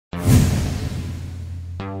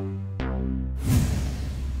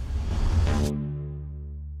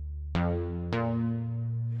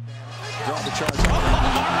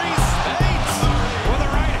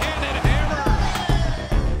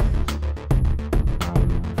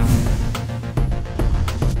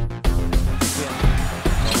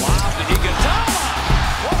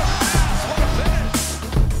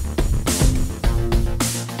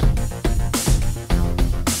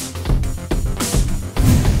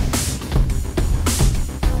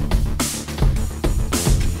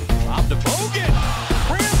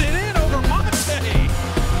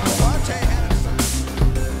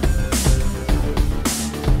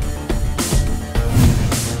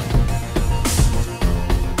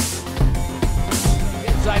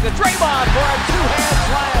to Draymond for a two-hand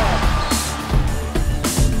slam.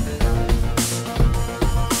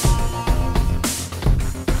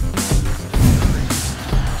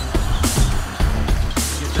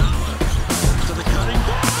 To the cutting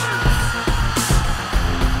board.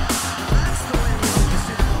 That's the way we like to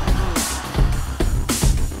see the ball move.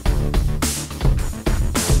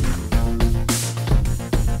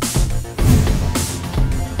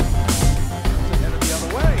 Headed the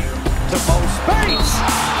other way to Mo Space.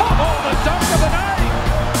 Oh, the dunk of the night.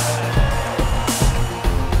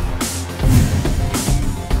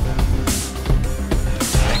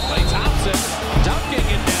 And Klay Thompson dunking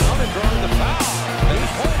it down and drawing the foul. And the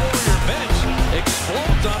whole Warrior bench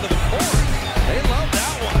explodes onto the court. They love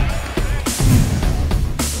that one.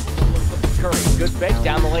 Curry, good fake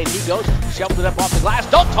down the lane. He goes, shoved it up off the glass.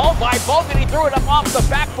 Dunked home by Bogut. He threw it up off the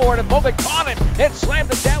backboard, and Bogut caught it and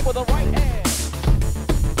slammed it down with a right hand.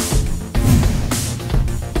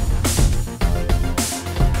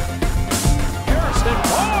 Harrison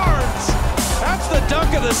Barnes! That's the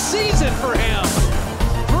dunk of the season for him.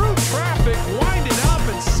 Through traffic, wind it up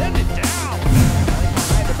and send it down.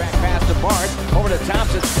 Behind the back pass to Barnes, over to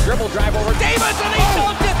Thompson, dribble drive over Davis, and he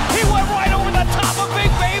dunked it. He went right over the top of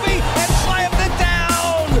Big Baby and slammed it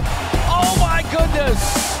down. Oh my goodness!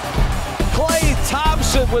 Klay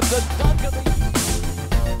Thompson with the dunk of the